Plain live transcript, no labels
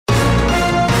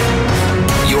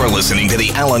listening to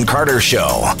The Alan Carter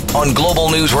Show on Global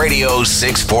News Radio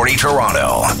 640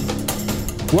 Toronto.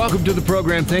 Welcome to the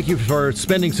program. Thank you for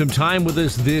spending some time with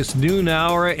us this noon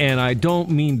hour. And I don't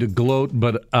mean to gloat,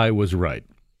 but I was right.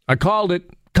 I called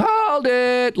it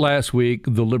last week.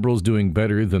 The Liberals doing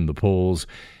better than the polls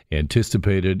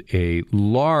anticipated. A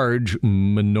large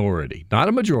minority, not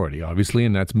a majority, obviously,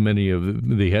 and that's many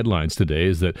of the headlines today,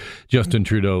 is that Justin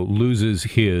Trudeau loses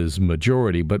his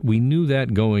majority. But we knew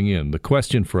that going in. The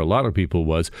question for a lot of people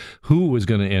was who was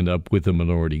going to end up with a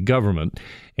minority government.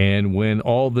 And when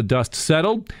all the dust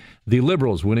settled, the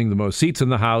Liberals winning the most seats in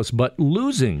the House, but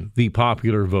losing the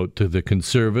popular vote to the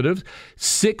Conservatives.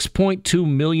 6.2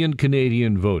 million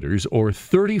Canadian voters, or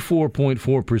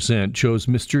 34.4%, chose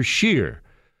Mr. Scheer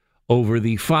over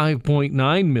the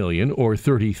 5.9 million, or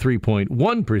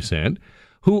 33.1%,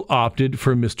 who opted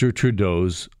for Mr.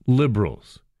 Trudeau's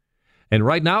Liberals. And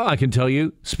right now, I can tell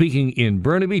you, speaking in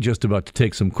Burnaby, just about to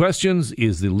take some questions,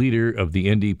 is the leader of the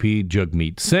NDP,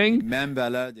 Jagmeet Singh.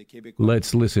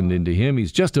 Let's listen into him.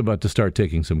 He's just about to start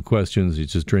taking some questions.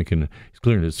 He's just drinking, he's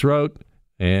clearing his throat,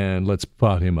 and let's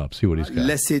pot him up, see what he's got.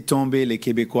 Laissez tomber les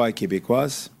Québécois et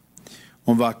Québécoises.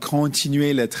 On va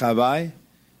continuer le travail.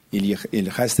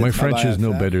 My French is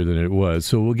no better than it was,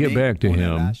 so we'll get back to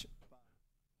him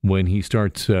when he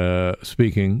starts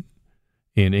speaking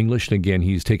in English. And again,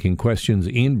 he's taking questions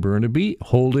in Burnaby,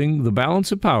 holding the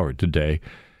balance of power today.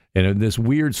 And in this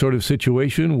weird sort of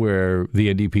situation where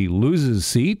the NDP loses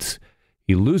seats,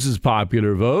 he loses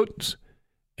popular votes,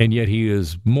 and yet he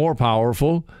is more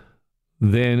powerful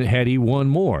than had he won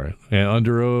more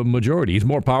under a majority. He's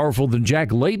more powerful than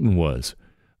Jack Layton was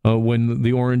when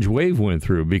the Orange Wave went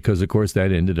through, because, of course,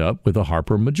 that ended up with a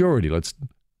Harper majority. Let's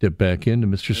dip back into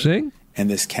Mr. Singh.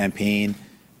 And this campaign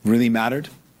really mattered,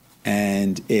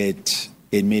 and it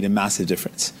made a massive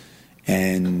difference.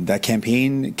 And that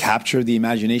campaign captured the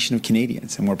imagination of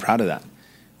Canadians, and we're proud of that.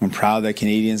 We're proud that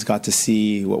Canadians got to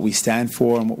see what we stand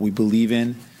for and what we believe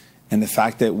in, and the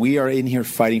fact that we are in here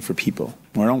fighting for people.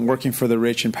 We're not working for the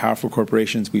rich and powerful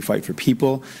corporations. We fight for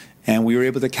people. And we were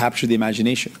able to capture the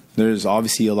imagination. There's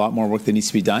obviously a lot more work that needs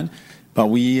to be done, but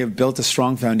we have built a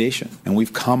strong foundation, and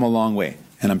we've come a long way,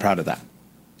 and I'm proud of that.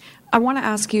 I want to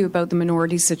ask you about the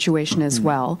minority situation as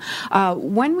well.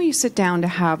 When will you sit down to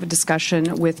have a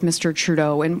discussion with Mr.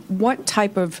 Trudeau, and what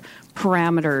type of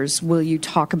parameters will you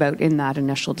talk about in that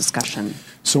initial discussion?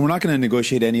 So we're not going to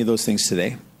negotiate any of those things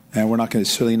today, and we're not going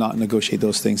to certainly not negotiate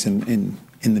those things in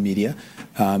the media,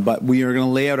 but we are going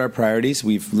to lay out our priorities.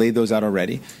 We've laid those out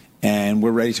already. And we're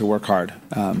ready to work hard.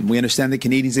 We understand that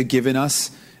Canadians have given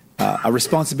us a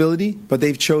responsibility, but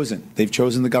they've chosen. They've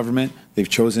chosen the government. They've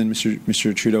chosen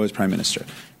Mr. Trudeau as Prime Minister.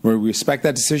 We respect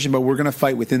that decision, but we're going to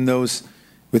fight within those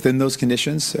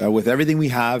conditions, with everything we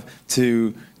have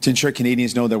to ensure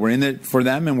Canadians know that we're in it for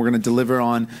them, and we're going to deliver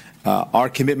on our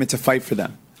commitment to fight for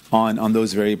them on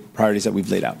those very priorities that we've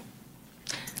laid out.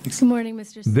 Good morning,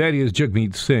 Mr. Singh. That is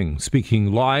Jagmeet Singh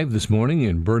speaking live this morning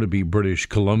in Burnaby, British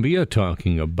Columbia,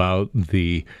 talking about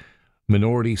the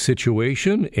minority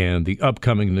situation and the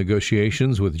upcoming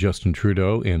negotiations with Justin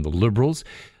Trudeau and the Liberals.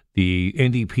 The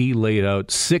NDP laid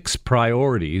out 6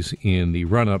 priorities in the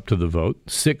run-up to the vote,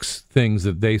 6 things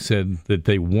that they said that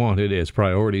they wanted as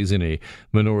priorities in a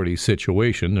minority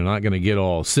situation. They're not going to get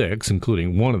all 6,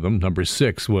 including one of them. Number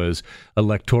 6 was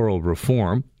electoral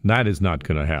reform. That is not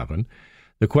going to happen.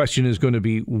 The question is going to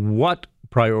be what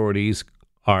priorities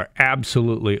are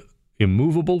absolutely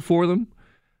immovable for them.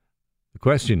 The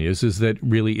question is that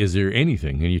really, is there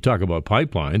anything? And you talk about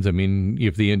pipelines. I mean,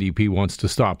 if the NDP wants to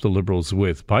stop the Liberals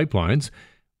with pipelines,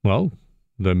 well,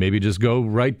 then maybe just go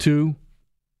right to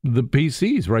the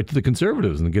PCs, right to the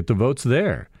Conservatives, and get the votes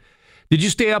there. Did you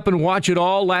stay up and watch it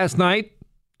all last night?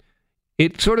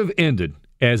 It sort of ended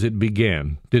as it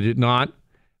began, did it not?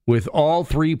 With all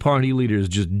 3 party leaders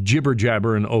just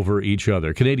jibber-jabbering over each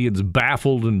other. Canadians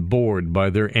baffled and bored by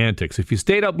their antics. If you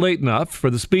stayed up late enough for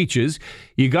the speeches,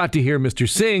 you got to hear Mr.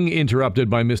 Singh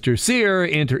interrupted by Mr.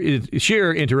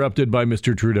 Scheer interrupted by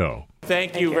Mr. Trudeau.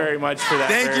 Thank you very much for that.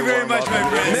 Thank you very much, my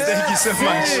friends. Thank you so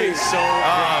much.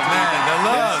 The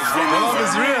love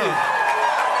is real.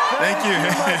 Thank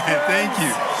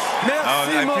you.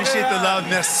 I appreciate the love.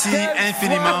 Merci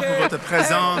infiniment pour votre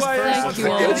présence.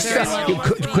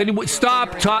 Can you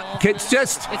stop? It's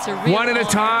just one at a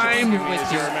time.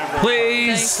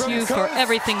 Please. Thank you for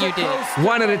everything you did.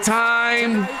 One at a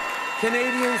time.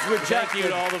 Canadians reject Thank you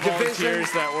to all the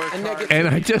volunteers that work hard. And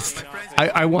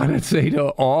I want to say to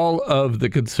all of the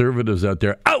conservatives out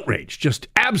there, outraged, just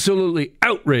absolutely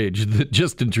outraged that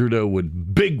Justin Trudeau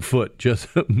would Bigfoot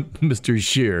just Mr.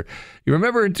 Scheer. You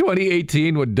remember in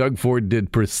 2018 when Doug Ford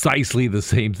did precisely the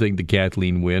same thing to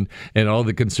Kathleen Wynne, and all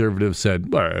the conservatives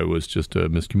said, well, it was just a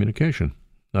miscommunication,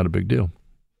 not a big deal.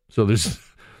 So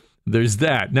there's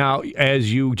that. Now,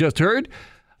 as you just heard,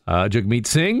 Jagmeet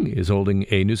Singh is holding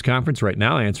a news conference right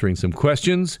now, answering some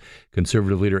questions.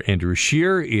 Conservative leader Andrew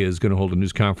Scheer is going to hold a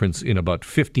news conference in about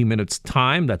 50 minutes'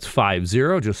 time. That's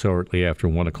 5-0, just shortly after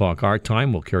 1 o'clock our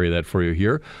time. We'll carry that for you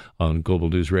here on Global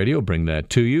News Radio, bring that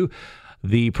to you.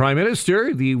 The Prime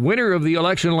Minister, the winner of the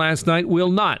election last night,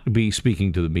 will not be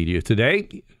speaking to the media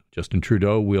today. Justin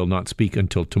Trudeau will not speak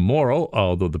until tomorrow,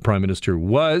 although the Prime Minister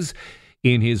was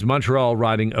in his Montreal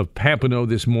riding of Papineau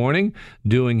this morning,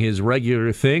 doing his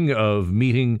regular thing of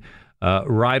meeting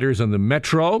riders on the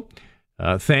Metro,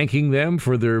 thanking them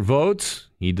for their votes.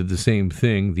 He did the same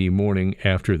thing the morning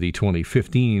after the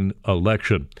 2015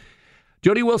 election.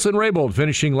 Jody Wilson-Raybould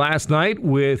finishing last night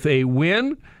with a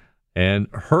win, and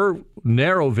her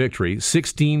narrow victory,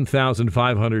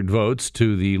 16,500 votes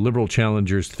to the Liberal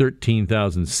challengers'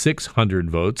 13,600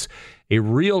 votes. A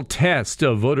real test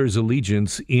of voters'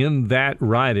 allegiance in that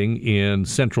riding in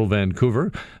central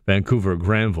Vancouver,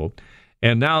 Granville.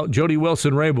 And now Jody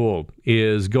Wilson-Raybould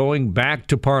is going back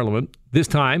to Parliament, this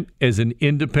time as an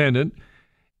independent,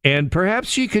 and perhaps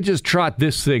she could just trot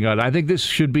this thing out. I think this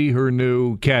should be her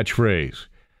new catchphrase.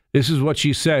 This is what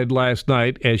she said last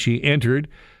night as she entered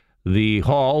the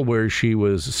hall where she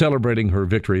was celebrating her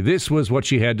victory. This was what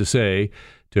she had to say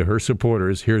to her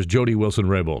supporters. Here's Jody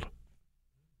Wilson-Raybould.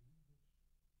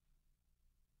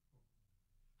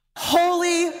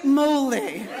 Holy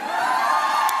moly.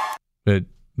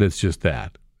 That's just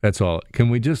that. That's all. Can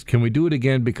we do it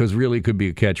again? Because really it could be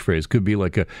a catchphrase. Could be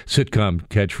like a sitcom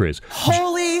catchphrase.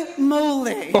 Holy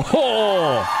moly.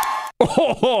 Oh.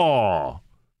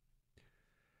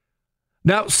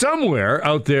 Now, somewhere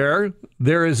out there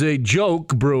is a joke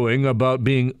brewing about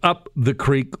being up the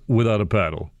creek without a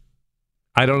paddle.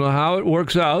 I don't know how it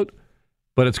works out,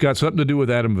 but it's got something to do with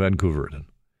Adam Van Koeverden.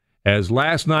 As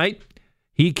last night,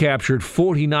 he captured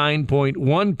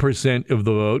 49.1% of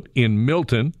the vote in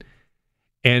Milton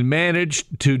and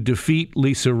managed to defeat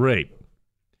Lisa Raitt.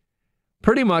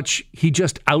 Pretty much, he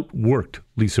just outworked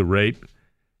Lisa Raitt.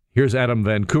 Here's Adam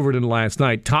Van Koeverden last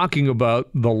night talking about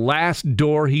the last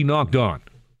door he knocked on.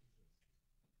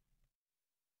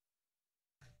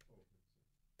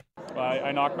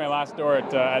 I knocked my last door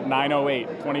at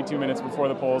 9:08, 22 minutes before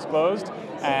the polls closed.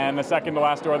 And the second to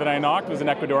last door that I knocked was an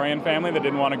Ecuadorian family that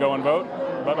didn't want to go and vote.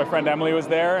 But my friend Emily was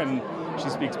there, and she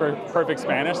speaks perfect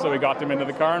Spanish, so we got them into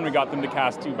the car and we got them to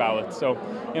cast 2 ballots. So,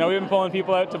 we've been pulling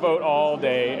people out to vote all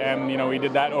day, and, we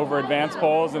did that over advanced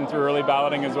polls and through early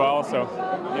balloting as well. So,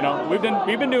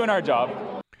 we've been doing our job.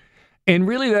 And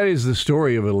really, that is the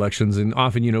story of elections. And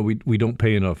often, we don't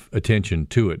pay enough attention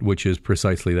to it, which is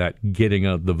precisely that, getting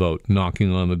out the vote,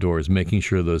 knocking on the doors, making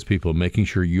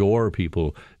sure your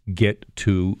people get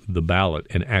to the ballot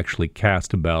and actually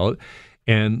cast a ballot.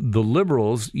 And the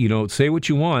Liberals, say what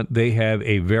you want, they have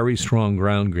a very strong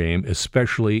ground game,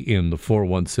 especially in the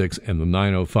 416 and the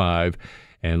 905.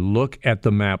 And look at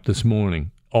the map this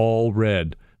morning, all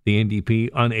red. The NDP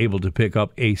unable to pick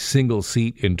up a single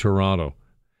seat in Toronto.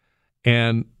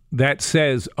 And that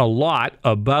says a lot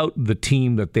about the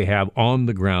team that they have on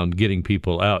the ground getting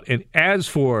people out. And as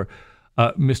for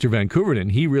Mr. Van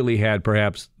Koeverden, he really had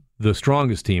perhaps the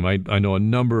strongest team. I know a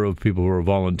number of people who are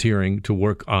volunteering to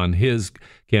work on his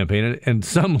campaign. And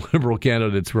some Liberal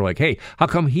candidates were like, hey, how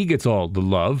come he gets all the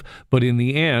love? But in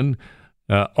the end,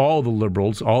 all the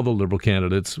Liberal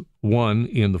candidates won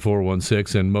in the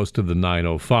 416 and most of the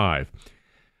 905.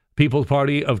 People's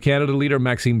Party of Canada leader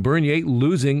Maxime Bernier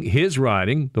losing his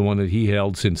riding, the one that he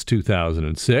held since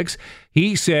 2006.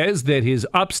 He says that his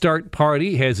upstart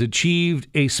party has achieved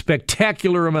a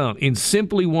spectacular amount in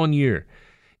simply 1 year.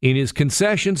 In his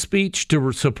concession speech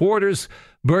to supporters,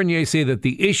 Bernier said that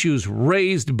the issues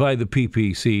raised by the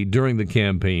PPC during the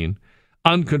campaign,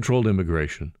 uncontrolled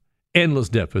immigration, endless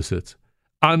deficits,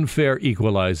 unfair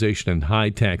equalization, and high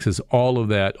taxes, all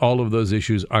of those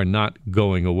issues are not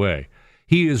going away.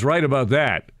 He is right about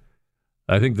that.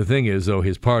 I think the thing is, though,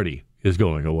 his party is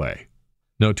going away.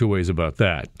 No two ways about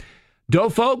that.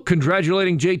 Doe-folk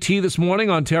congratulating JT this morning.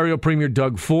 Ontario Premier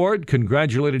Doug Ford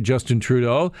congratulated Justin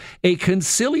Trudeau. A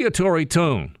conciliatory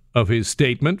tone of his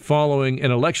statement following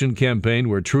an election campaign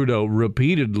where Trudeau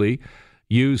repeatedly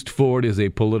used Ford as a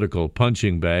political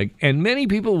punching bag. And many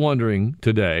people wondering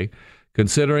today,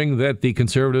 considering that the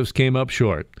Conservatives came up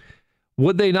short,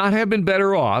 would they not have been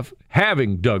better off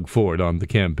having Doug Ford on the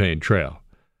campaign trail?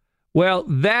 Well,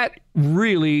 that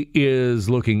really is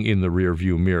looking in the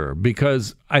rearview mirror,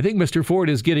 because I think Mr. Ford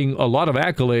is getting a lot of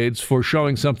accolades for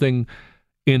showing something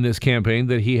in this campaign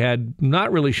that he had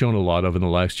not really shown a lot of in the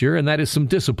last year, and that is some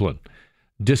discipline.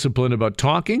 Discipline about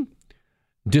talking,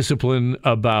 discipline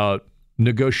about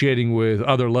negotiating with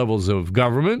other levels of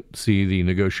government. See the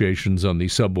negotiations on the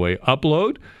subway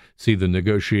upload. See the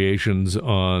negotiations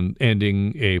on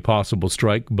ending a possible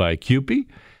strike by CUPE.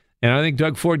 And I think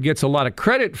Doug Ford gets a lot of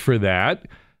credit for that.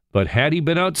 But had he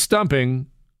been out stumping,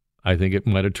 I think it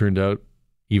might have turned out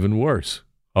even worse.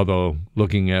 Although,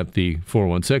 looking at the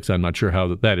 416, I'm not sure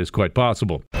how that is quite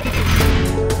possible.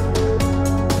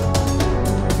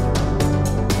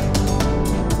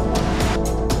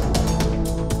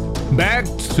 Back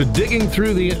to digging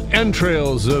through the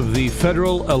entrails of the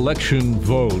federal election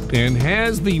vote. And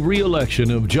has the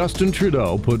re-election of Justin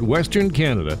Trudeau put Western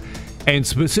Canada, and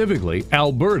specifically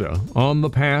Alberta, on the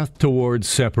path towards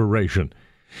separation?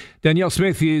 Danielle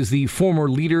Smith is the former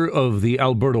leader of the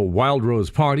Alberta Wildrose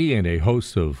Party and a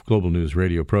host of Global News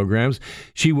radio programs.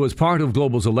 She was part of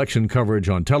Global's election coverage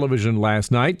on television last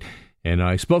night, and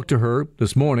I spoke to her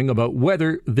this morning about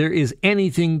whether there is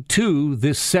anything to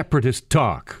this separatist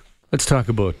talk. Let's talk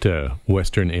about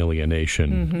Western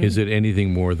alienation. Mm-hmm. Is it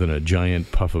anything more than a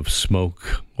giant puff of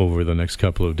smoke over the next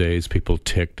couple of days? People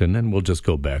ticked, and then we'll just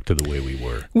go back to the way we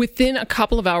were. Within a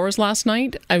couple of hours last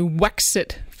night, a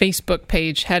Wexit Facebook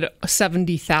page had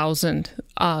 70,000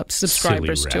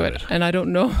 subscribers to it, and I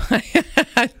don't know.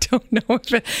 I don't know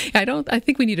if I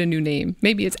think we need a new name.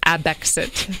 Maybe it's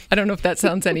Abexit. I don't know if that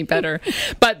sounds any better,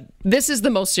 but this is the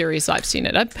most serious I've seen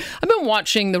it. I've been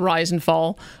watching the rise and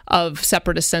fall of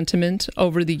separatist sentiment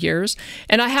over the years,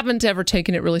 and I haven't ever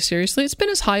taken it really seriously. It's been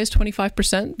as high as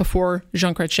 25% before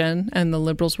Jean Chrétien and the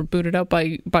Liberals were booted out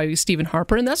by Stephen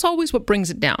Harper, and that's always what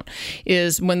brings it down,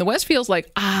 is when the West feels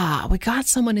like, we got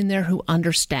someone in there who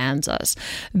understands us.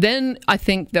 Then I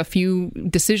think a few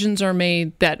decisions are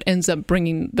made that ends up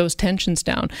bringing those tensions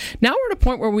down. Now we're at a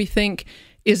point where we think,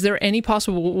 is there any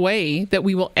possible way that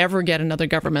we will ever get another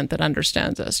government that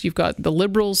understands us? You've got the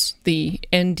Liberals, the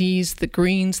NDs, the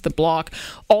Greens, the Bloc,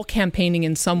 all campaigning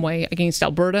in some way against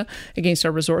Alberta, against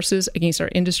our resources, against our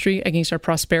industry, against our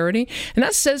prosperity. And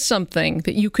that says something,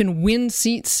 that you can win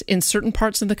seats in certain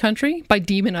parts of the country by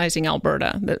demonizing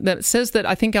Alberta. That says that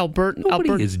I think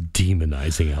Nobody is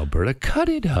demonizing Alberta. Cut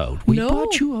it out. We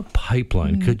bought you a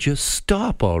pipeline. Could you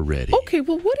stop already? Okay,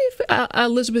 well, what if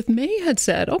Elizabeth May had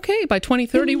said, okay, by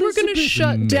 2030, we're going to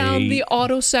shut down the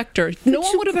auto sector. No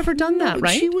one would have ever done that,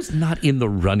 right? She was not in the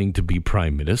running to be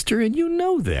prime minister, and you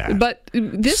know that. But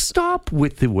stop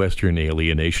with the Western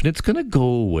alienation. It's going to go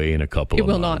away in a couple of months.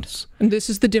 It will not. And this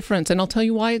is the difference, and I'll tell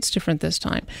you why it's different this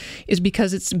time, is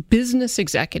because it's business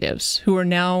executives who are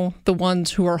now the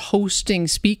ones who are hosting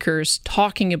speakers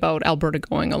talking about Alberta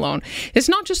going alone. It's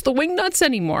not just the wingnuts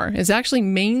anymore. It's actually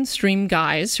mainstream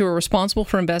guys who are responsible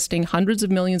for investing hundreds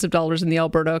of millions of dollars in the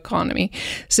Alberta economy,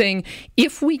 saying,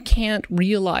 if we can't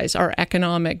realize our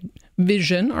economic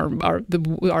vision,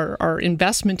 our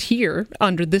investment here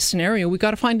under this scenario, we've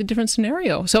got to find a different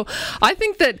scenario. So I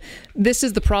think that this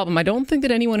is the problem. I don't think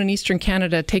that anyone in Eastern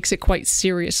Canada takes it quite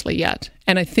seriously yet.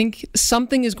 And I think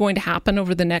something is going to happen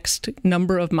over the next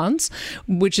number of months,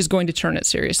 which is going to turn it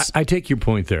serious. I take your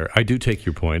point there. I do take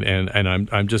your point, and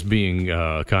I'm just being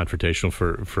confrontational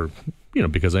for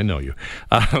because I know you.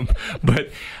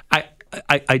 But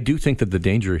I do think that the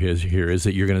danger here is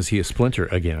that you're going to see a splinter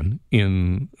again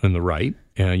in the right,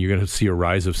 and you're going to see a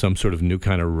rise of some sort of new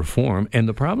kind of reform. And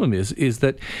the problem is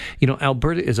that,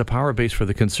 Alberta is a power base for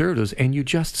the Conservatives, and you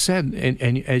just said,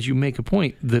 and as you make a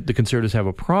point, that the Conservatives have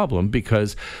a problem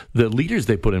because the leaders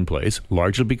they put in place,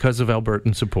 largely because of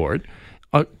Albertan support,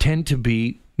 tend to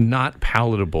be not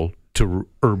palatable to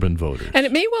urban voters. And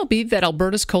it may well be that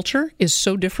Alberta's culture is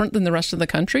so different than the rest of the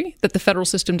country that the federal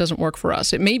system doesn't work for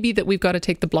us. It may be that we've got to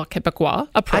take the Bloc Québécois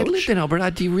approach. I lived in Alberta.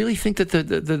 Do you really think that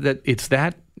that it's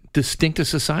that distinct a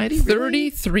society?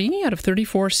 33 out of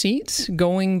 34 seats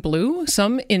going blue,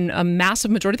 some in a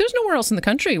massive majority. There's nowhere else in the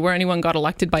country where anyone got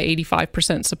elected by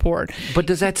 85% support. But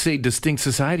does that say distinct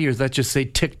society, or does that just say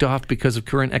ticked off because of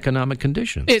current economic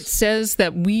conditions? It says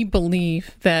that we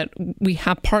believe that we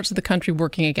have parts of the country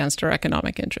working against our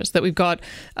economic interests, that we've got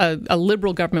a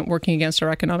Liberal government working against our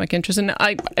economic interests. And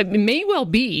it may well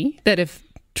be that if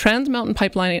Trans Mountain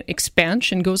Pipeline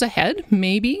expansion goes ahead,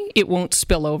 maybe it won't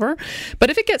spill over. But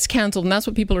if it gets canceled, and that's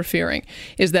what people are fearing,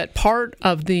 is that part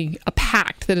of a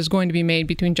pact that is going to be made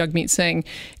between Jagmeet Singh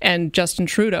and Justin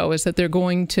Trudeau is that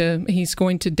he's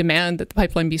going to demand that the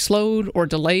pipeline be slowed or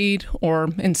delayed or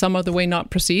in some other way not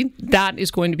proceed. That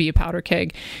is going to be a powder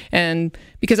keg. And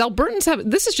because Albertans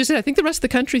this is just it. I think the rest of the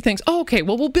country thinks, oh, okay,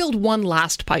 well, we'll build one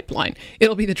last pipeline.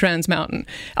 It'll be the Trans Mountain.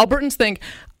 Albertans think,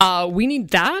 we need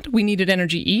that. We needed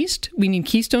Energy East. We need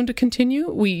Keystone to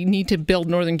continue. We need to build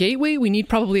Northern Gateway. We need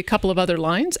probably a couple of other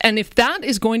lines. And if that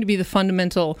is going to be the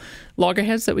fundamental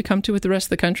loggerheads that we come to with the rest of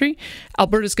the country,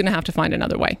 Alberta's going to have to find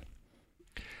another way.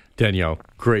 Danielle,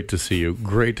 great to see you.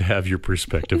 Great to have your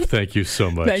perspective. Thank you so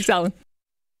much. Thanks, Alan.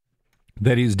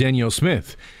 That is Danielle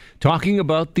Smith talking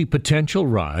about the potential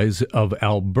rise of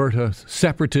Alberta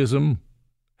separatism,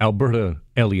 Alberta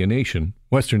alienation.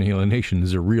 Western alienation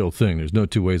is a real thing. There's no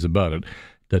two ways about it.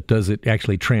 That does it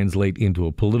actually translate into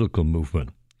a political movement?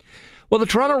 Well, the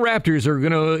Toronto Raptors are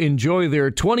going to enjoy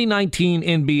their 2019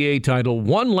 NBA title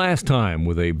one last time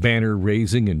with a banner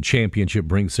raising and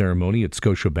championship ring ceremony at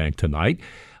Scotiabank tonight.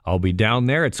 I'll be down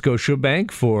there at Scotiabank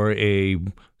for a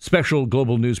special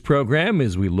Global News program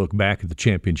as we look back at the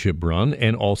championship run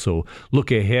and also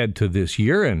look ahead to this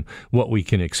year and what we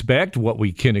can expect. What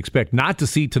we can expect not to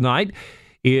see tonight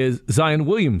is Zion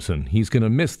Williamson. He's going to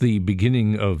miss the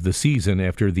beginning of the season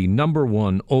after the number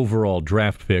 1 overall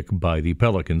draft pick by the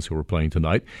Pelicans, who are playing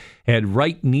tonight, had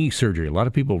right knee surgery. A lot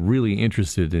of people really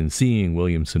interested in seeing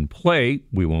Williamson play.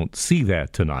 We won't see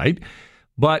that tonight.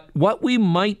 But what we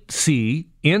might see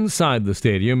inside the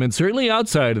stadium and certainly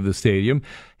outside of the stadium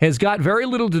has got very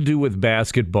little to do with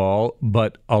basketball,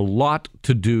 but a lot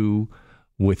to do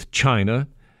with China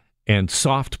and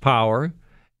soft power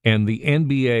and the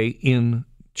NBA in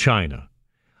China.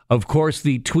 Of course,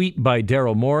 the tweet by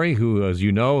Daryl Morey, who, as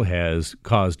you know, has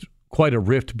caused quite a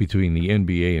rift between the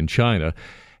NBA and China,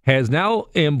 has now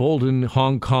emboldened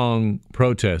Hong Kong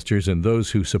protesters and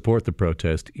those who support the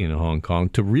protest in Hong Kong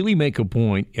to really make a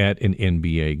point at an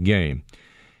NBA game.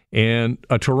 And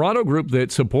a Toronto group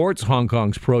that supports Hong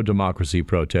Kong's pro-democracy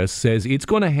protests says it's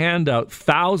going to hand out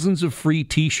thousands of free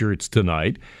T-shirts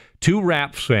tonight to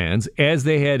Raps fans as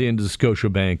they head into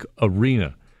Scotiabank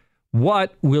Arena.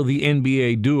 What will the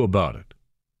NBA do about it?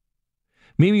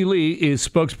 Mimi Lee is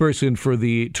spokesperson for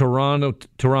the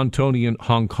Torontonian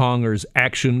Hong Kongers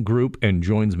Action Group and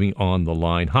joins me on the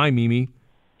line. Hi, Mimi.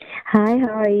 Hi, how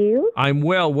are you? I'm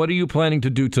well. What are you planning to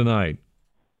do tonight?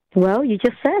 Well, you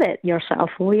just said it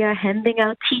yourself. We are handing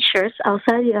out T-shirts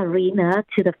outside the arena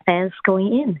to the fans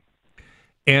going in.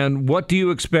 And what do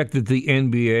you expect that the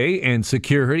NBA and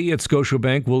security at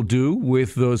Scotiabank will do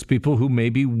with those people who may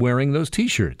be wearing those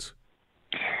T-shirts?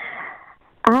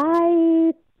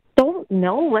 I don't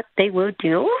know what they will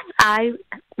do. I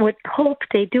would hope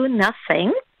they do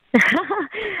nothing.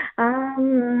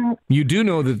 You do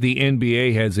know that the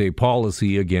NBA has a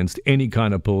policy against any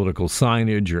kind of political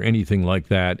signage or anything like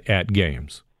that at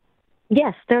games.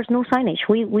 Yes, there's no signage.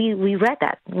 We read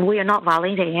that. We are not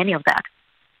violating any of that.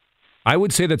 I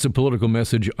would say that's a political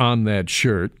message on that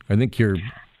shirt. I think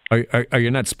are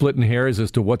you not splitting hairs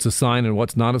as to what's a sign and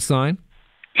what's not a sign?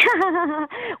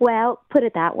 Well, put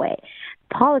it that way.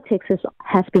 Politics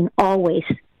has been always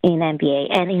in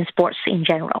NBA and in sports in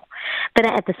general. But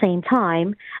at the same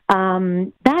time,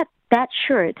 that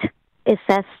shirt, it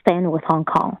says Stand with Hong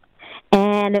Kong.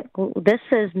 And this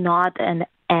is not an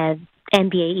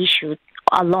NBA issue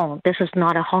alone. This is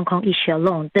not a Hong Kong issue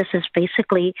alone. This is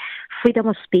basically freedom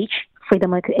of speech,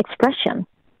 freedom of expression.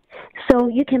 So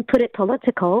you can put it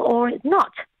political or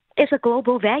not. It's a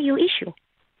global value issue.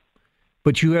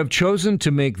 But you have chosen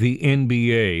to make the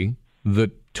NBA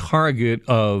the target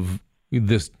of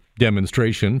this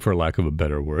demonstration, for lack of a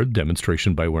better word,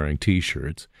 demonstration by wearing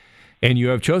T-shirts. And you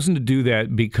have chosen to do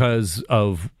that because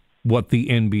of what the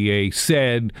NBA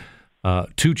said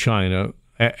to China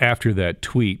after that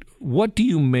tweet. What do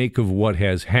you make of what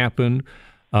has happened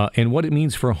and what it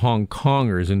means for Hong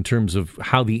Kongers in terms of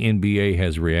how the NBA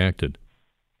has reacted?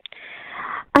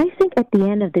 I think at the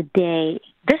end of the day,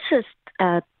 this is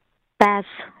a best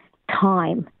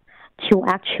time to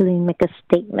actually make a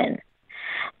statement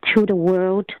to the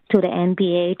world, to the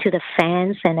NBA, to the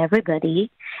fans and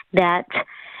everybody that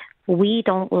we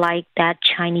don't like that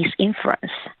Chinese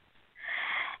influence.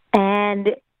 And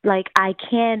I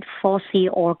can't foresee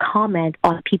or comment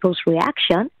on people's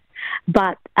reaction,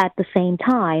 but at the same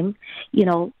time,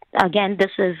 again,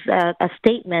 this is a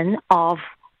statement of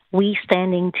we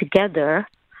standing together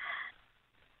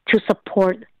to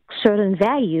support certain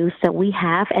values that we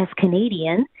have as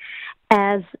Canadian.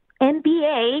 As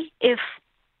NBA, if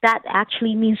that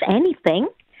actually means anything,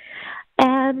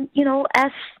 and,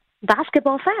 as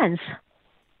basketball fans.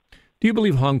 Do you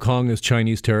believe Hong Kong is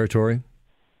Chinese territory?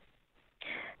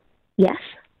 Yes.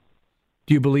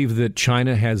 Do you believe that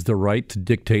China has the right to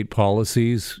dictate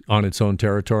policies on its own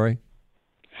territory?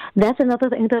 That's another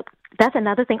thing. That's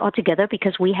another thing altogether,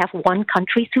 because we have one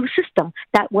country, two system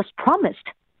that was promised.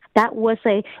 That was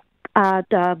the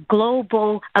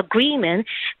global agreement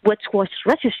which was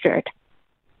registered.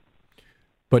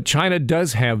 But China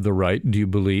does have the right, do you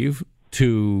believe,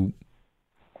 to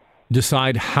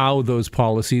decide how those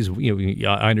policies,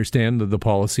 I understand the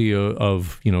policy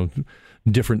of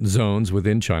different zones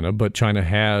within China, but China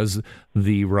has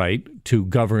the right to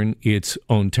govern its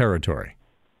own territory.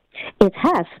 It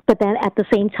has, but then at the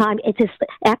same time, it is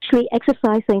actually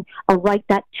exercising a right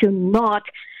that to not,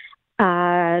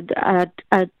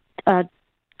 to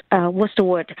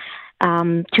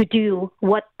do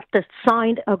what the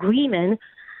signed agreement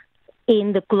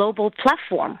in the global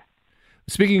platform.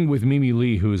 Speaking with Mimi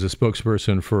Lee, who is a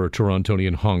spokesperson for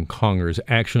Torontonian Hong Kongers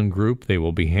Action Group, they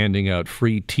will be handing out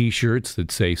free T-shirts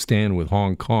that say "Stand with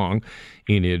Hong Kong"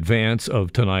 in advance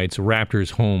of tonight's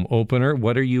Raptors home opener.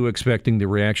 What are you expecting the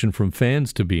reaction from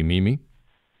fans to be, Mimi?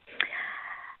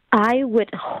 I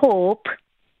would hope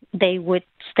they would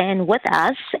stand with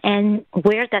us and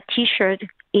wear that T-shirt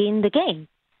in the game.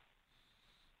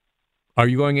 Are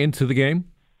you going into the game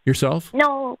yourself?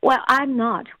 No, well, I'm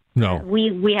not. No.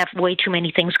 We have way too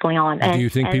many things going on. Do you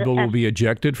think people will be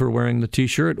ejected for wearing the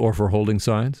T-shirt or for holding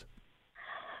signs?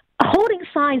 Holding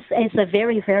signs is a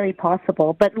very, very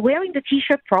possible, but wearing the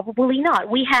T-shirt, probably not.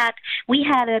 We had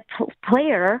a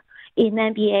player in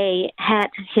NBA had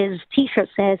his T-shirt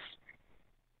says,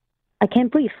 "I can't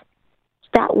breathe."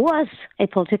 That was a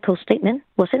political statement,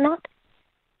 was it not?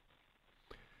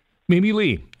 Mimi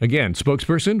Lee, again,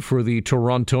 spokesperson for the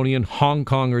Torontonian Hong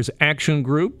Kongers Action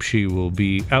Group. She will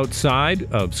be outside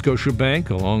of Scotiabank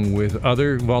along with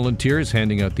other volunteers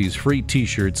handing out these free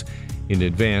T-shirts in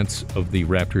advance of the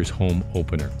Raptors home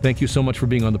opener. Thank you so much for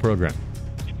being on the program.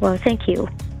 Well, thank you.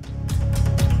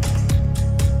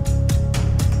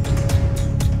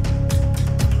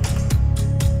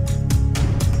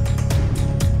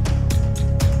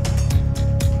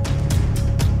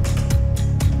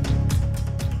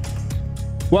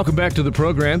 Welcome back to the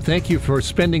program. Thank you for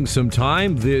spending some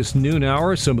time this noon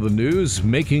hour. Some of the news,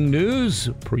 making news.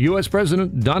 U.S.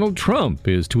 President Donald Trump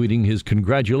is tweeting his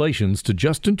congratulations to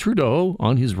Justin Trudeau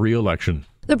on his re-election.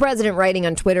 The president writing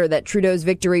on Twitter that Trudeau's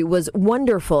victory was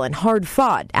wonderful and hard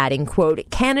fought, adding, quote,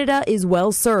 "Canada is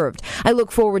well served. I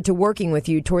look forward to working with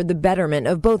you toward the betterment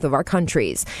of both of our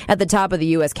countries." At the top of the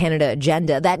U.S.-Canada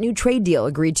agenda, that new trade deal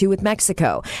agreed to with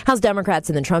Mexico. House Democrats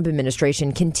in the Trump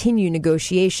administration continue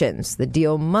negotiations. The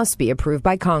deal must be approved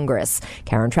by Congress.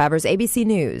 Karen Travers, ABC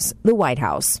News, the White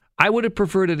House. I would have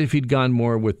preferred it if he'd gone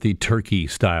more with the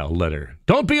turkey-style letter.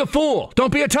 Don't be a fool.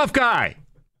 Don't be a tough guy.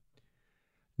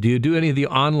 Do you do any of the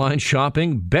online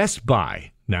shopping? Best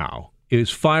Buy now is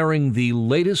firing the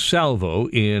latest salvo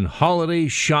in holiday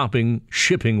shopping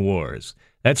shipping wars.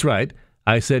 That's right.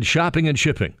 I said shopping and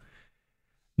shipping.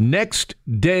 Next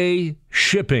day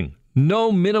shipping.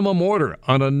 No minimum order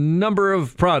on a number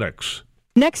of products.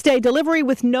 Next day delivery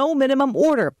with no minimum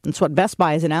order. That's what Best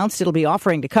Buy has announced it'll be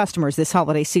offering to customers this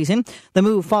holiday season. The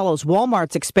move follows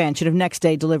Walmart's expansion of next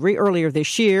day delivery earlier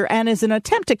this year and is an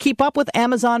attempt to keep up with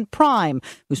Amazon Prime,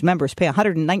 whose members pay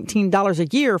 $119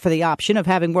 a year for the option of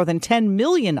having more than 10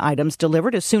 million items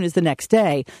delivered as soon as the next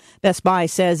day. Best Buy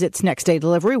says its next day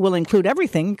delivery will include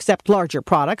everything except larger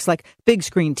products like big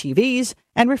screen TVs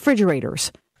and refrigerators.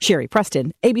 Sherry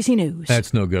Preston, ABC News.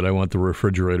 That's no good. I want the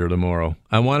refrigerator tomorrow.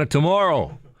 I want it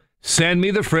tomorrow. Send me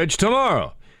the fridge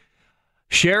tomorrow.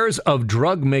 Shares of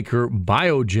drug maker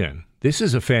Biogen. This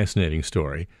is a fascinating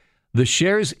story. The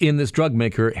shares in this drug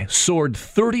maker soared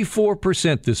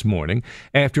 34% this morning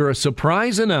after a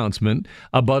surprise announcement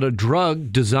about a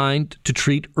drug designed to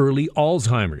treat early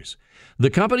Alzheimer's. The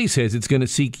company says it's going to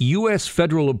seek U.S.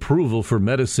 federal approval for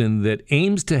medicine that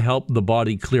aims to help the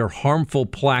body clear harmful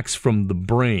plaques from the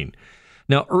brain.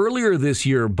 Now, earlier this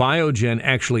year, Biogen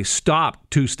actually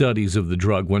stopped 2 studies of the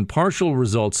drug when partial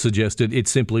results suggested it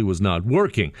simply was not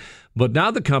working. But now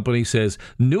the company says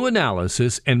new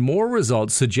analysis and more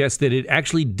results suggest that it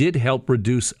actually did help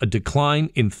reduce a decline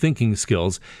in thinking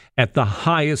skills at the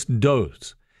highest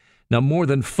dose. Now, more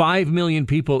than 5 million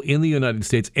people in the United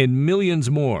States and millions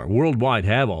more worldwide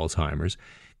have Alzheimer's.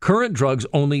 Current drugs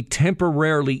only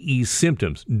temporarily ease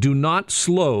symptoms, do not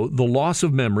slow the loss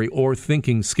of memory or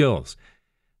thinking skills.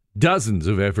 Dozens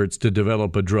of efforts to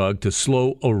develop a drug to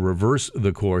slow or reverse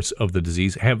the course of the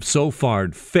disease have so far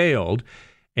failed,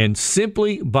 And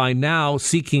simply by now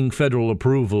seeking federal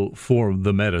approval for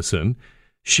the medicine,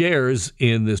 shares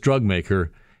in this drug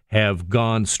maker have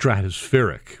gone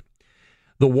stratospheric.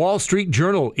 The Wall Street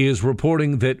Journal is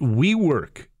reporting that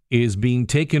WeWork is being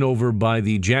taken over by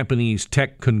the Japanese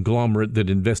tech conglomerate that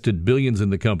invested billions in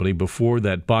the company before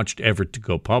that botched effort to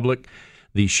go public.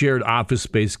 The shared office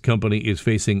space company is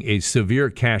facing a severe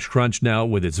cash crunch now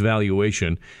with its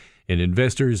valuation, and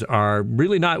investors are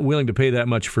really not willing to pay that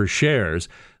much for shares.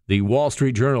 The Wall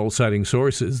Street Journal, citing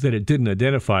sources that it didn't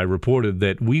identify, reported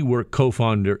that WeWork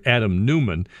co-founder Adam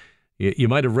Neumann, you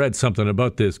might have read something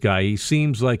about this guy. He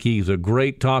seems like he's a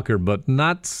great talker, but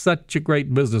not such a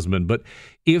great businessman. But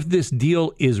if this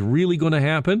deal is really going to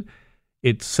happen,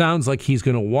 it sounds like he's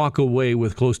going to walk away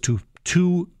with close to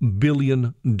 $2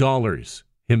 billion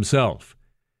himself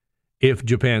if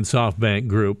Japan SoftBank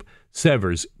Group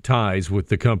severs ties with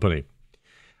the company.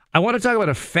 I want to talk about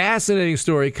a fascinating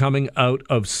story coming out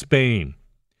of Spain.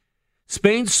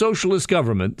 Spain's socialist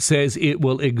government says it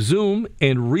will exhume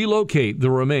and relocate the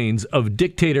remains of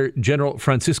dictator General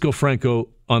Francisco Franco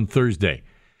on Thursday.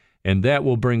 And that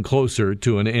will bring closer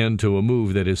to an end to a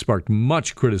move that has sparked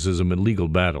much criticism and legal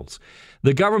battles.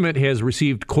 The government has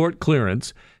received court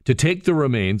clearance to take the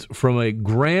remains from a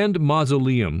grand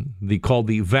mausoleum called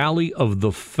the Valley of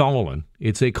the Fallen.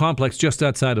 It's a complex just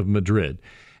outside of Madrid,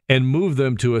 and move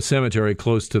them to a cemetery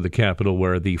close to the capital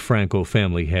where the Franco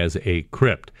family has a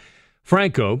crypt.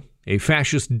 Franco, a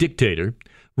fascist dictator,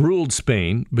 ruled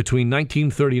Spain between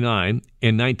 1939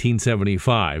 and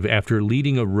 1975 after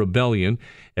leading a rebellion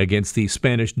against the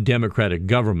Spanish Democratic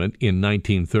government in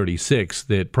 1936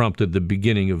 that prompted the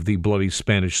beginning of the bloody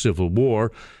Spanish Civil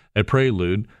War, a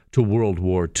prelude to World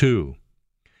War II.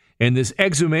 And this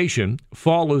exhumation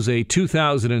follows a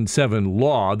 2007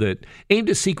 law that aimed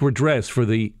to seek redress for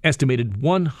the estimated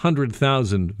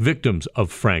 100,000 victims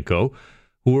of Franco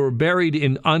who were buried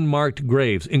in unmarked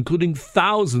graves, including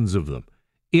thousands of them,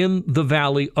 in the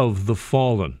Valley of the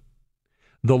Fallen.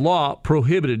 The law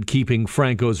prohibited keeping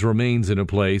Franco's remains in a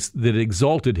place that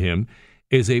exalted him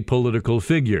as a political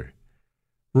figure.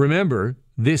 Remember,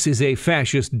 this is a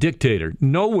fascist dictator.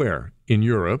 Nowhere in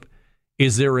Europe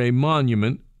is there a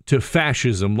monument to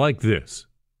fascism like this.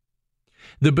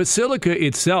 The basilica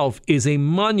itself is a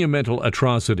monumental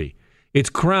atrocity. It's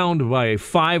crowned by a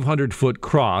 500-foot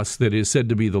cross that is said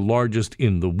to be the largest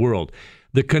in the world.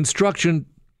 The construction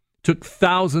took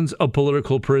thousands of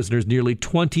political prisoners nearly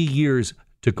 20 years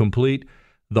to complete.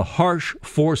 The harsh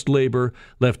forced labor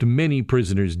left many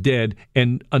prisoners dead,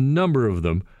 and a number of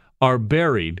them are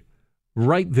buried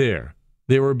right there.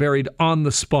 They were buried on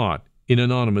the spot in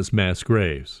anonymous mass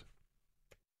graves.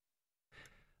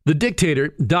 The dictator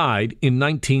died in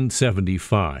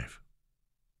 1975.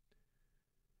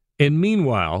 And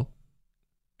meanwhile,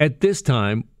 at this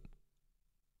time,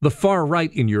 the far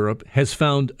right in Europe has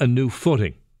found a new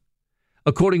footing.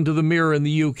 According to the Mirror in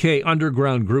the UK,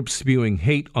 underground groups spewing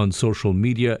hate on social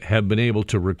media have been able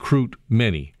to recruit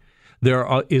many. There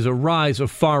is a rise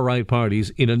of far-right parties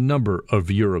in a number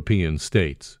of European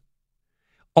states.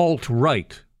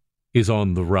 Alt-right is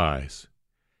on the rise.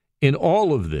 In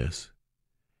all of this,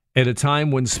 at a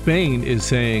time when Spain is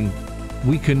saying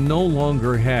we can no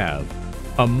longer have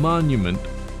a monument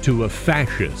to a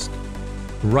fascist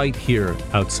right here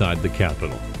outside the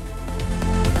capital.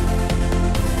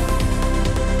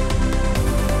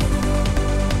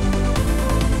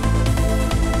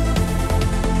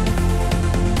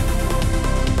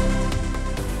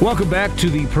 Welcome back to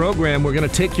the program. We're going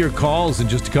to take your calls in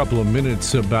just a couple of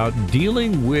minutes about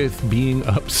dealing with being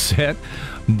upset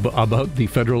about the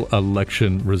federal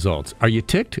election results. Are you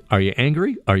ticked? Are you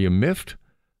angry? Are you miffed?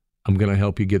 I'm going to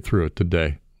help you get through it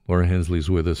today. Laura Hensley's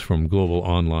with us from Global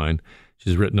Online.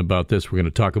 She's written about this. We're going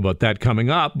to talk about that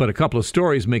coming up. But a couple of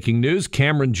stories making news.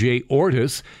 Cameron J.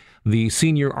 Ortis, the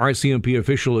senior RCMP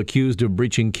official accused of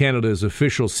breaching Canada's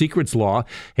official secrets law,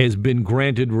 has been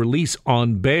granted release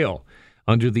on bail.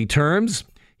 Under the terms,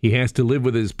 he has to live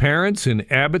with his parents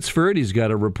in Abbotsford. He's got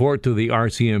to report to the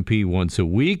RCMP once a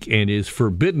week and is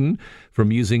forbidden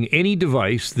from using any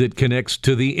device that connects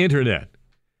to the internet.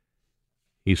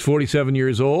 He's 47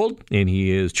 years old, and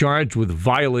he is charged with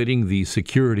violating the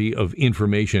Security of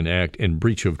Information Act and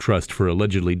breach of trust for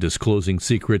allegedly disclosing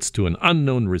secrets to an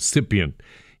unknown recipient.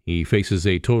 He faces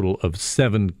a total of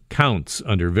 7 counts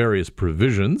under various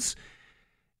provisions.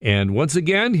 And once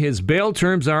again, his bail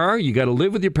terms are you got to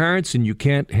live with your parents and you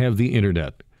can't have the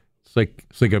internet.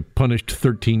 It's like a punished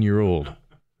 13-year-old.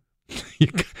 You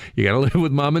got to live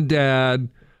with mom and dad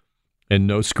and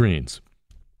no screens.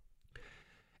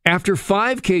 After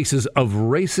 5 cases of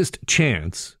racist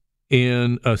chants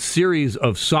in a series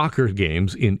of soccer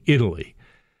games in Italy,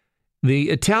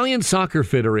 The Italian Soccer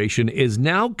Federation is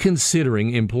now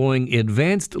considering employing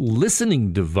advanced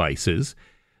listening devices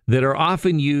that are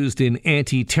often used in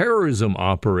anti-terrorism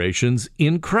operations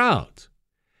in crowds.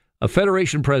 A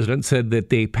Federation president said that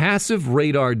the passive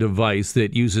radar device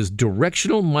that uses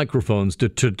directional microphones to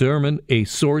determine a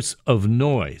source of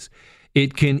noise.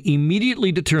 It can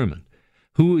immediately determine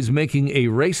who is making a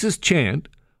racist chant,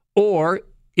 or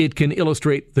it can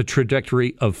illustrate the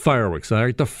trajectory of fireworks. All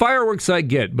right, the fireworks I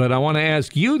get, but I want to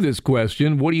ask you this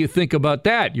question. What do you think about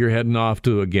that? You're heading off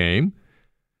to a game.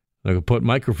 I could put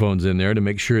microphones in there to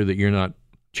make sure that you're not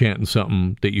chanting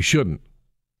something that you shouldn't.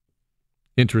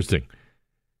 Interesting.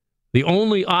 The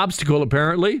only obstacle,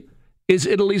 apparently, is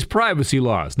Italy's privacy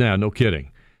laws. Now, no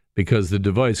kidding, because the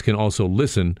device can also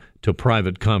listen to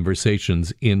private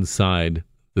conversations inside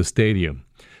the stadium.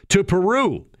 To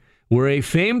Peru, where a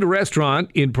famed restaurant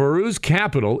in Peru's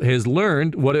capital has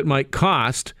learned what it might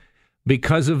cost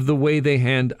because of the way they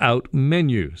hand out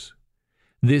menus.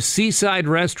 This seaside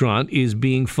restaurant is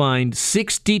being fined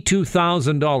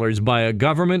 $62,000 by a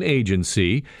government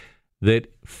agency that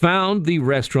found the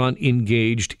restaurant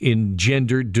engaged in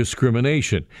gender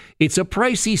discrimination. It's a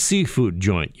pricey seafood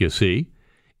joint, you see,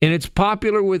 and it's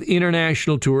popular with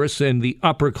international tourists and the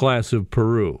upper class of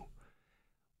Peru.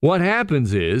 What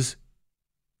happens is,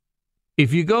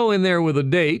 if you go in there with a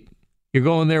date, you're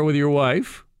going there with your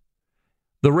wife,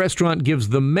 the restaurant gives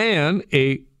the man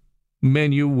a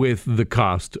menu with the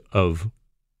cost of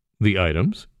the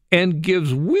items and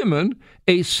gives women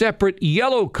a separate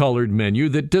yellow-colored menu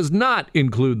that does not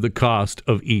include the cost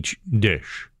of each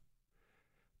dish.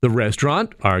 The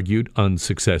restaurant argued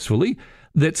unsuccessfully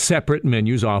that separate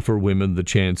menus offer women the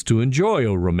chance to enjoy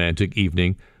a romantic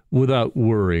evening without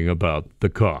worrying about the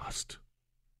cost.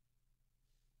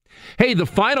 Hey, the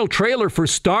final trailer for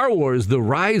Star Wars, The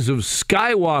Rise of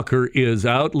Skywalker, is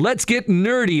out. Let's get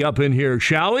nerdy up in here,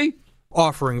 shall we?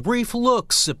 Offering brief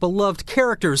looks at beloved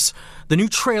characters, the new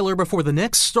trailer before the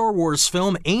next Star Wars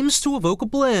film aims to evoke a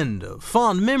blend of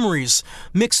fond memories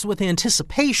mixed with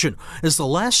anticipation as the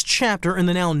last chapter in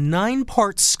the now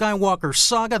 9-part Skywalker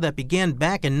saga that began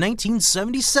back in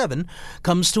 1977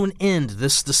 comes to an end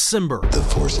this December. The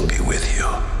Force will be with you.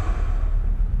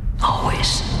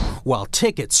 Always. While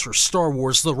tickets for Star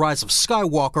Wars The Rise of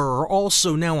Skywalker are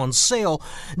also now on sale,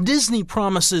 Disney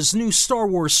promises new Star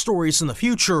Wars stories in the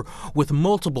future with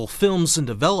multiple films in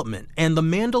development and the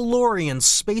Mandalorian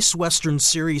space western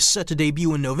series set to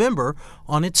debut in November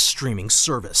on its streaming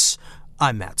service.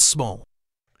 I'm Matt Small.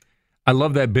 I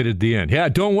love that bit at the end. Yeah,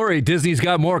 don't worry, Disney's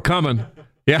got more coming.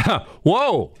 Yeah,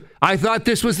 whoa, I thought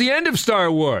this was the end of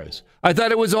Star Wars. I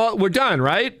thought it was all, we're done,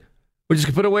 right? We're just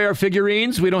going to put away our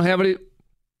figurines? We don't have any...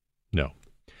 No.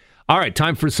 All right,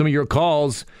 time for some of your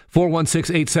calls.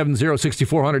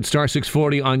 416-870-6400, star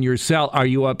 640 on your cell. Are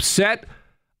you upset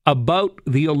about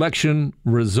the election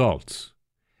results?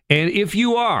 And if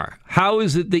you are, how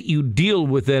is it that you deal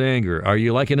with that anger? Are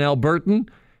you like an Albertan?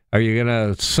 Are you going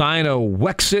to sign a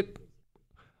Wexit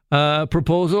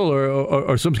proposal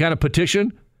or some kind of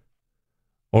petition?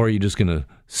 Or are you just going to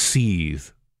seethe?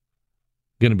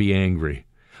 Going to be angry?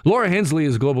 Laura Hensley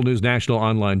is Global News National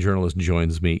online journalist and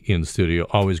joins me in studio.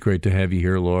 Always great to have you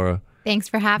here, Laura. Thanks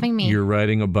for having me. You're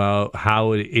writing about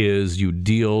how it is you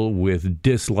deal with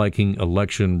disliking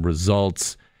election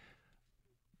results.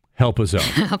 Help us out.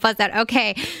 Help us out.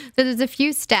 Okay. So there's a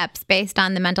few steps based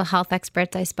on the mental health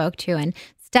experts I spoke to. And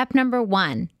step number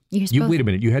one, wait a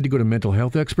minute. You had to go to mental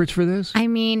health experts for this? I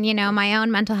mean, my own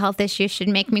mental health issues should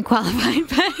make me qualified,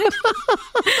 but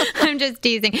I'm just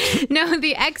teasing. No,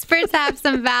 the experts have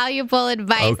some valuable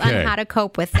advice on how to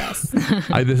cope with this.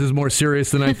 This is more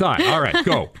serious than I thought. All right,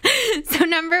 go. So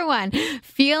number one,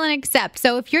 feel and accept.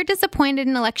 So if you're disappointed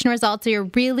in election results or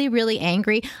you're really, really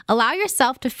angry, allow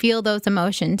yourself to feel those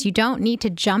emotions. You don't need to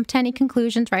jump to any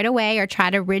conclusions right away or try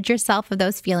to rid yourself of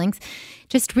those feelings.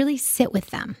 Just really sit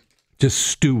with them. Just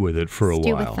stew with it for a while.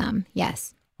 Stew with them,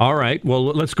 yes. All right. Well,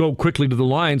 let's go quickly to the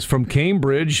lines. From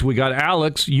Cambridge, we got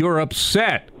Alex. You're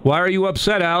upset. Why are you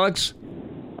upset, Alex?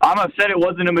 I'm upset it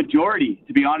wasn't a majority,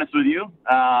 to be honest with you.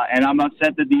 And I'm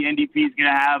upset that the NDP is going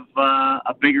to have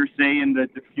a bigger say in the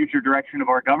future direction of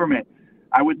our government.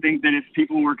 I would think that if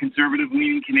people were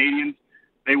conservative-leaning Canadians,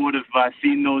 they would have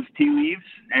seen those tea leaves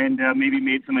and maybe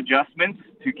made some adjustments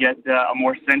to get a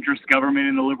more centrist government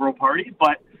in the Liberal Party.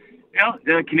 But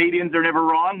the Canadians are never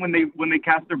wrong when they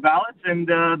cast their ballots, and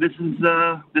this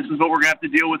is what we're going to have to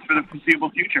deal with for the foreseeable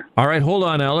future. All right, hold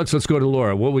on, Alex. Let's go to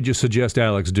Laura. What would you suggest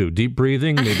Alex do? Deep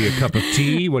breathing, maybe a cup of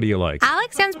tea? What do you like?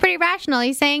 Alex sounds pretty rational.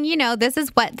 He's saying, this is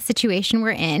what situation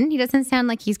we're in. He doesn't sound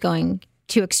like he's going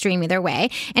too extreme either way.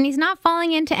 And he's not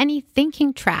falling into any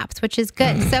thinking traps, which is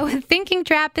good. So a thinking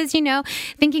trap is,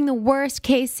 thinking the worst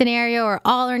case scenario or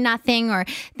all or nothing, or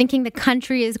thinking the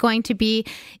country is going to be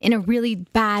in a really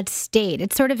bad state.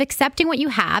 It's sort of accepting what you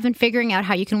have and figuring out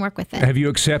how you can work with it. Have you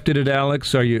accepted it,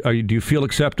 Alex? Do you feel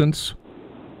acceptance?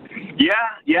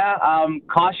 Yeah.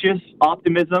 Cautious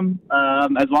optimism.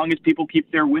 As long as people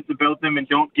keep their wits about them and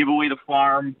don't give away the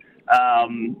farm.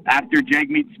 After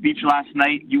Jagmeet's speech last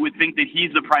night, you would think that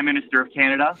he's the Prime Minister of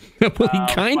Canada. Well,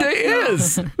 he kind of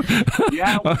is.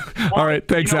 Yeah. All right.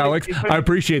 Thanks, Alex. I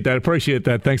appreciate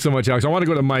that. Thanks so much, Alex. I want to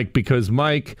go to Mike because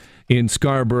Mike in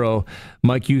Scarborough.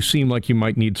 Mike, you seem like you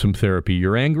might need some therapy.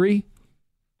 You're angry?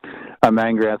 I'm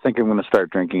angry. I think I'm going to start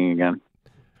drinking again.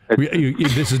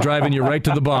 This is driving you right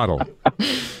to the bottle.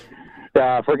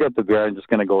 Yeah, forget the beer. I'm just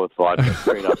going to go with vodka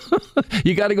straight up.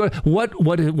 You got to go.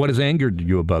 What has angered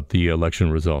you about the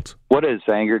election results? What has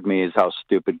angered me is how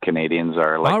stupid Canadians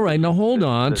are. All right, now hold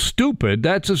on. Stupid.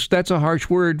 That's a harsh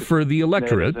word for the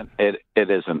electorate. It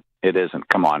isn't.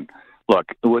 Come on. Look,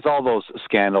 with all those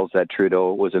scandals that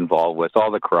Trudeau was involved with,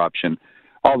 all the corruption,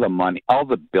 all the money, all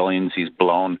the billions he's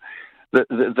blown,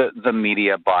 the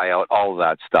media buyout, all of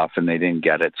that stuff, and they didn't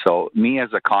get it. So me as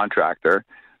a contractor,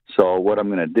 so what I'm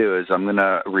going to do is I'm going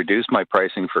to reduce my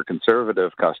pricing for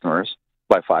conservative customers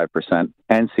by 5%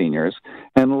 and seniors,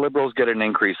 and the Liberals get an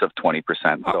increase of 20%.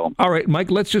 So, all right, Mike,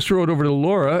 let's just throw it over to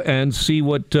Laura and see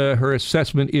what her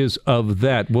assessment is of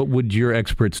that. What would your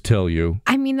experts tell you?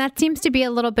 I mean, that seems to be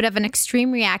a little bit of an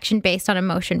extreme reaction based on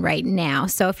emotion right now.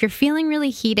 So if you're feeling really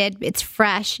heated, it's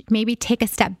fresh, maybe take a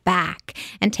step back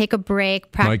and take a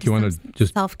break. Practice Mike, you want to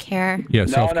just self-care? Yeah,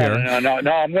 self-care. No.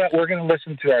 We're going to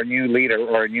listen to our new leader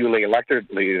or newly elected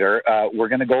leader. We're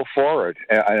going to go forward,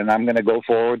 and I'm going to go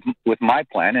forward with my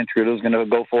plan, and Trudeau's going to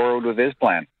go forward with his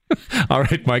plan. All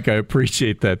right, Mike, I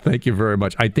appreciate that. Thank you very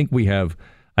much. I think I have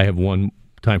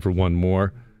time for one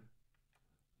more.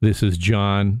 This is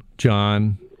John.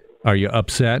 John, are you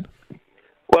upset?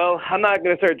 Well, I'm not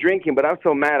going to start drinking, but I'm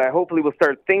so mad. I hopefully will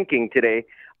start thinking today.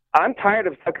 I'm tired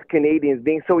of sucker Canadians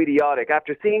being so idiotic.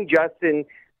 After seeing Justin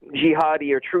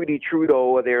Jihadi or Trudy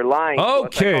Trudeau, they're lying.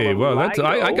 Okay, well,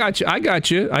 I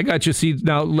got you. See,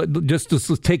 now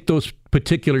let's take those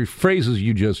particular phrases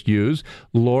you just used.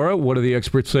 Laura, what do the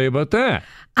experts say about that?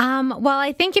 Well,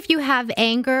 I think if you have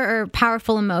anger or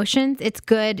powerful emotions, it's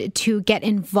good to get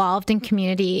involved in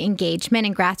community engagement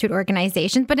and grassroots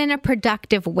organizations, but in a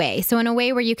productive way. So in a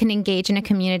way where you can engage in a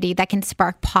community that can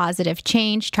spark positive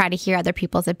change, try to hear other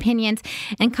people's opinions,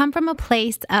 and come from a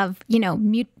place of,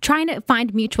 trying to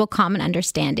find mutual common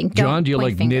understanding. John, do you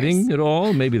like knitting at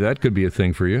all? Maybe that could be a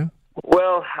thing for you.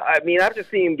 Well, I mean, I've just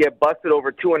seen him get busted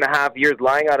over 2.5 years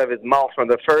lying out of his mouth from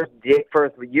the first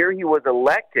year he was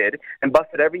elected, and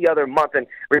busted every other month and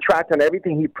retract on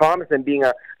everything he promised, and being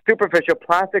a superficial,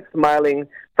 plastic-smiling,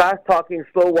 fast-talking,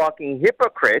 slow-walking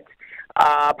hypocrite,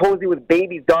 posing with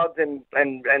babies, dogs,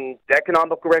 and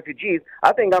economical refugees.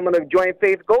 I think I'm going to join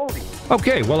Faith Goldie.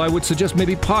 Okay, well, I would suggest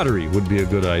maybe pottery would be a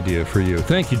good idea for you.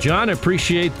 Thank you, John. I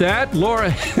appreciate that. Laura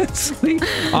Hensley,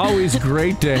 always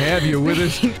great to have you with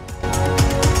us.